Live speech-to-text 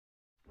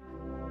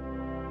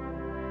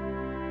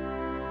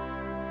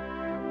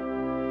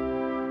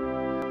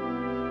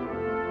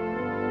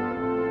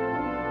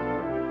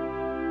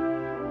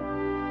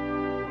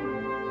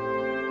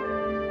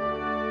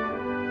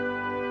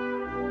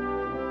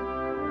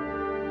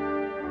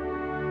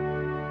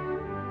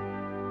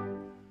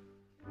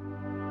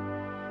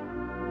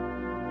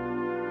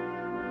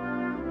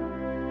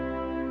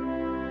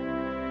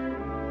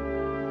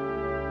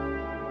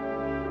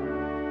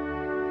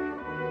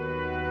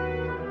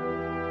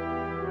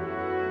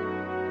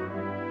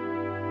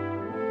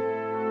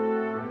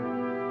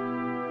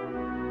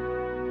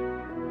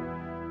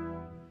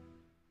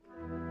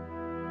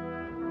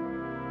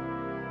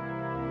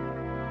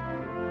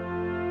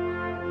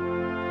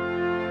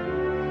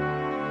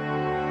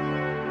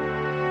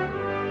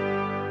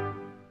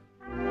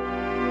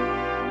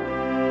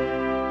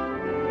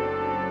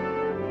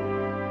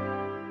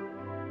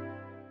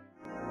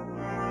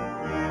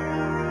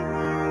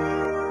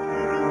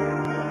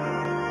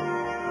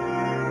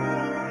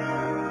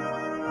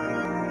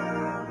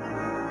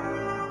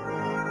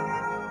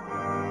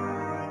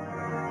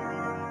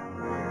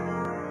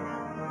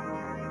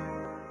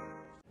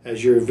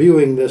As you're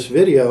viewing this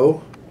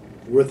video,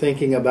 we're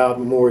thinking about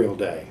Memorial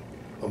Day.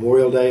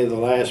 Memorial Day, the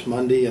last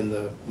Monday in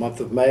the month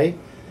of May,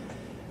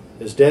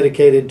 is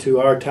dedicated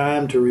to our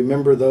time to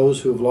remember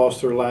those who have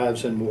lost their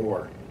lives in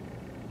war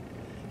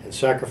and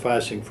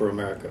sacrificing for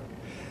America.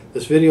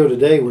 This video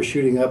today we're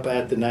shooting up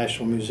at the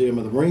National Museum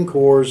of the Marine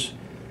Corps'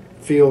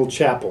 Field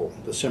Chapel,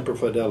 the Semper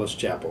Fidelis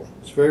Chapel.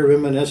 It's very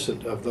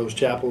reminiscent of those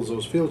chapels,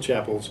 those field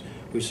chapels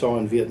we saw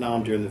in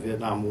Vietnam during the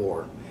Vietnam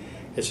War.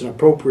 It's an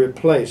appropriate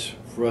place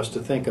for us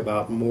to think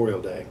about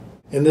Memorial Day.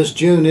 In this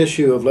June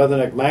issue of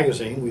Leatherneck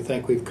Magazine, we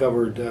think we've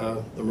covered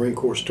the Marine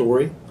Corps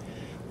story.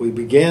 We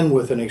begin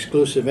with an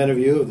exclusive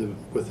interview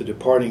with the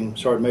departing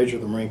Sergeant Major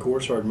of the Marine Corps,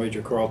 Sergeant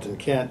Major Carlton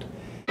Kent.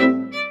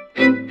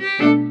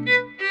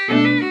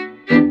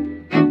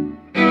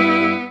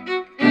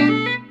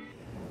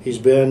 He's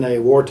been a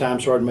wartime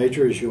Sergeant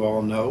Major, as you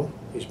all know.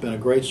 He's been a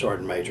great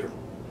Sergeant Major.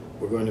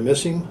 We're going to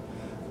miss him,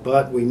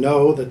 but we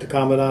know that the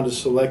Commandant has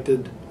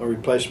selected a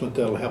replacement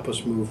that will help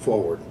us move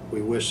forward.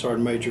 We wish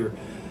Sergeant Major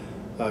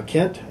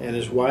Kent and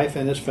his wife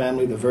and his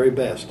family the very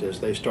best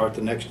as they start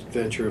the next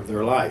adventure of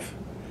their life.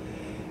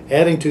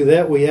 Adding to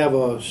that, we have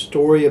a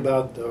story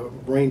about a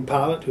Marine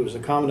pilot who was the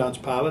Commandant's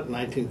pilot in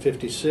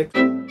 1956.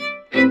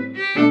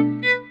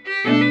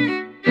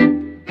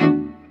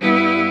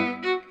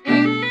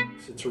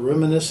 It's a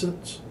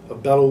reminiscence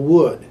of Belleau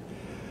Wood.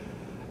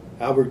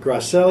 Albert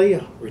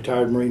Grasselli,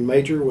 retired Marine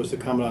Major, was the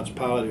Commandant's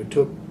pilot who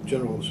took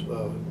General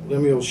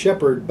Lemuel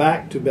Shepard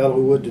back to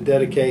Belleau Wood to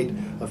dedicate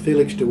a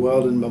Felix de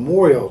Weldon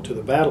Memorial to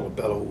the Battle of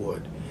Belleau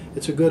Wood.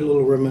 It's a good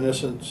little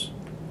reminiscence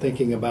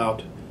thinking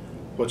about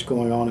what's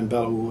going on in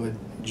Belleau Wood.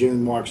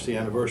 June marks the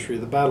anniversary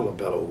of the Battle of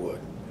Belleau Wood.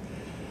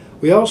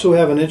 We also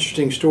have an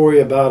interesting story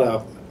about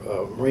a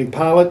Marine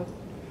pilot,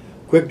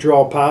 quick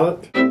draw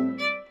pilot.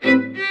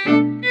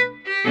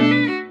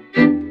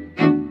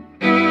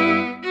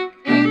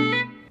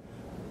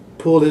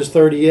 Pulled his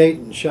 .38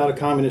 and shot a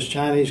communist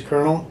Chinese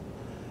colonel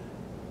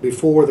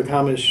before the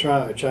communist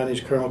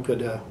Chinese colonel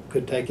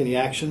could take any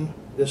action.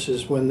 This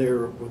is when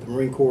the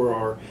Marine Corps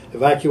are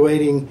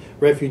evacuating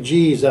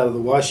refugees out of the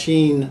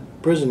Huaxin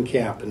prison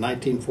camp in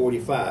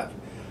 1945.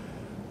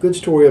 Good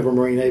story of a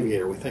Marine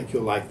aviator. We think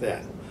you'll like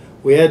that.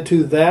 We add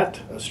to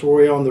that a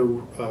story on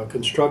the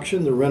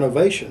construction, the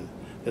renovation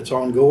that's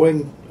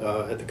ongoing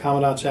at the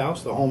Commandant's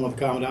house, the home of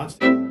the Commandant's.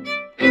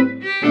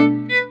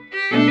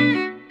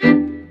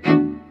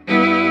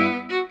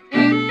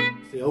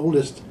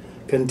 Oldest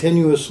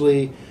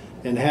continuously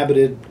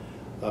inhabited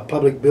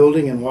public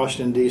building in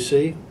Washington,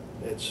 D.C.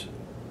 It's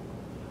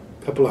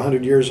a couple of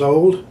hundred years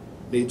old,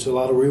 needs a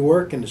lot of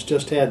rework, and it's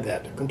just had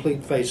that, a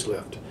complete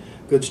facelift.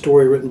 Good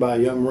story written by a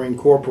young Marine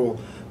Corporal,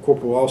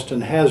 Corporal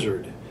Austin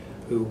Hazard,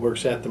 who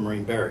works at the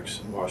Marine Barracks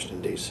in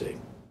Washington, D.C.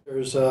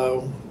 There's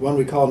one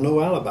we call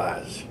No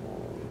Alibis.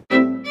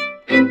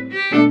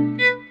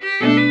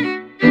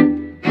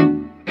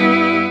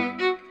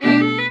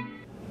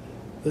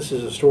 This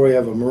is a story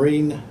of a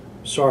Marine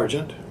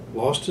sergeant,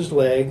 lost his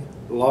leg,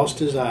 lost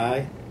his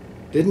eye,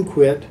 didn't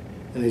quit,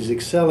 and is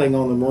excelling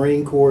on the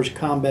Marine Corps'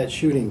 combat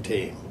shooting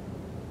team.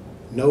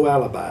 No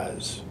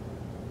Alibis.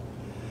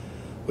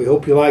 We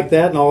hope you like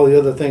that and all the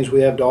other things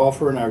we have to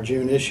offer in our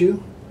June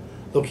issue.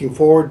 Looking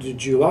forward to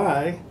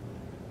July.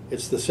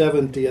 It's the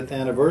 70th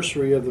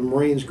anniversary of the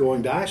Marines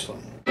going to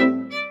Iceland.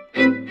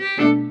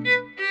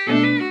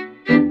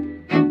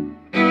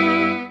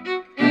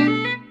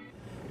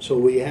 So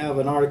we have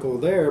an article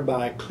there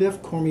by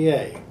Cliff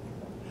Cormier.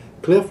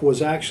 Cliff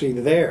was actually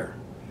there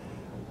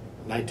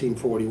in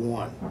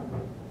 1941.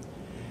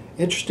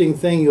 Interesting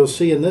thing you'll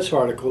see in this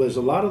article is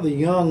a lot of the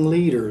young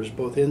leaders,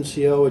 both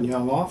NCO and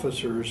young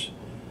officers,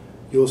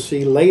 you'll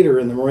see later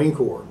in the Marine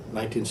Corps,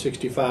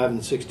 1965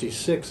 and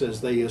 66,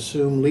 as they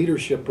assume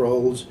leadership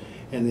roles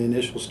in the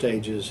initial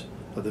stages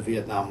of the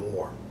Vietnam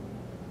War.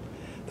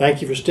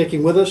 Thank you for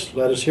sticking with us.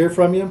 Let us hear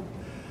from you.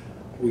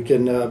 We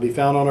can be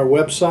found on our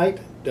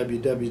website,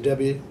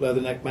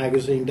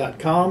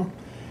 www.leatherneckmagazine.com,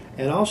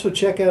 and also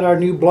check out our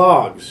new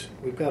blogs.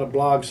 We've got a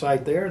blog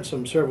site there and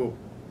several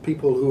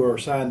people who are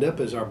signed up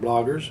as our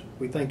bloggers.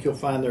 We think you'll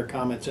find their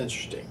comments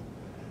interesting.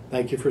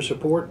 Thank you for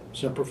support.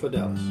 Semper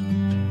Fidelis.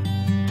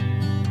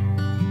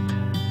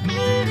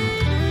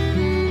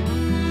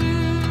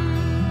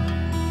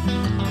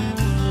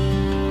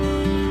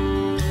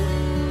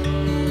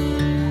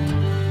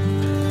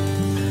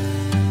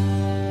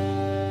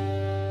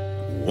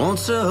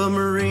 Once a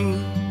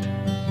Marine,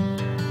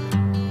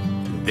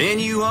 then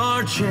you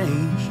are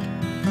changed.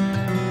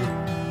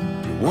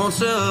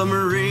 Once a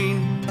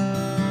Marine,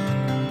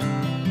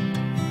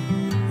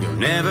 you'll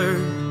never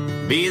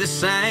be the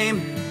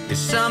same. And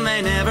some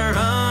may never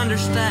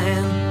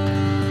understand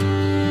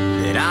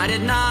that I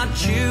did not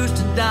choose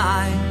to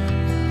die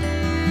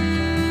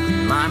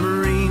with my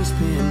Marines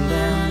pinned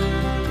down.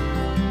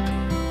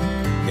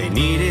 They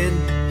needed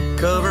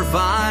cover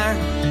fire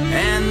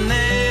and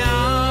they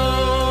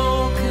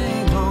all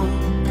came home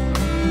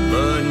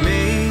but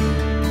me.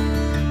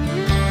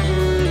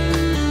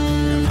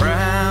 I'm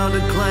proud to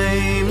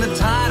claim the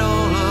title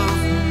of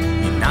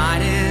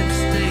United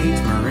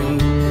States Marine.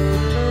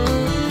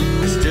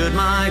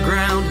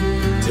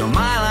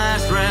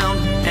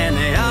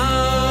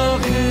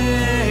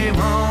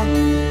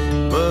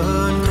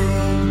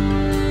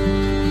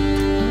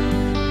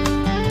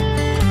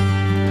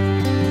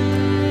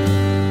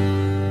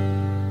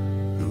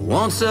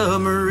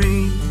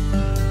 submarine.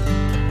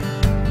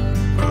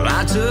 Well,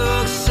 I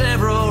took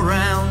several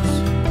rounds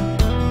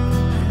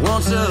in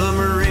one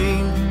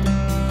submarine.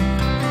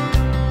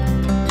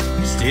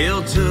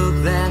 Still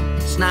took that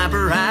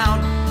sniper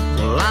out.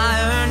 Well, I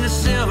earned a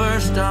silver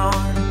star.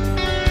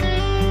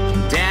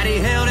 Daddy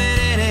held it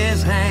in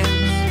his hands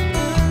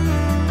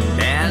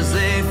as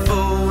they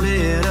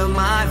folded up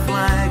my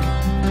flag.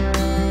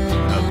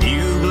 A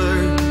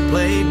bugler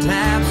played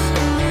taps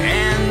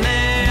and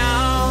they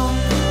all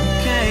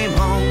came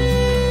home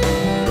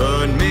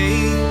but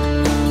me.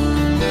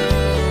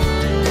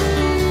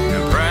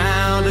 I'm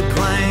proud to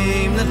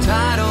claim the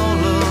title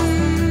of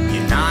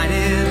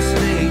United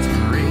States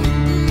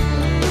Marine.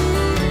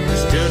 I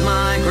stood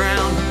my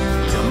ground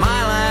till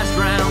my last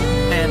round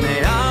and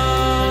they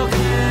all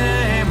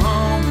came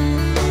home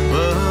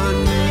but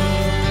me.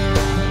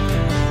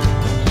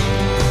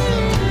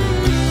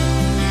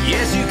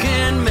 Yes, you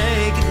can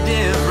make a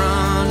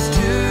difference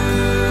too.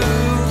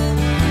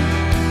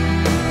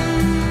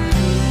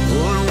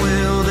 What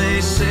will they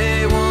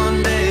say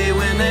one day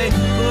when they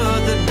put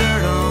the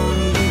dirt on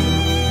you?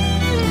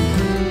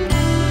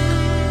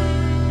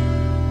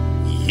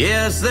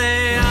 Yes,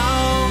 they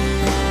all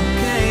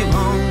came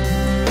home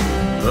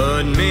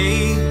but me.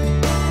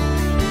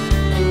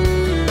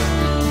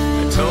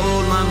 I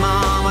told my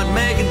mom I'd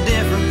make a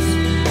difference.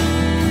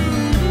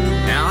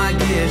 Now I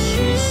guess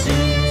she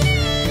sees.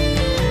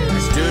 I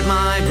stood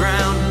my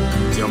ground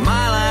till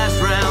my last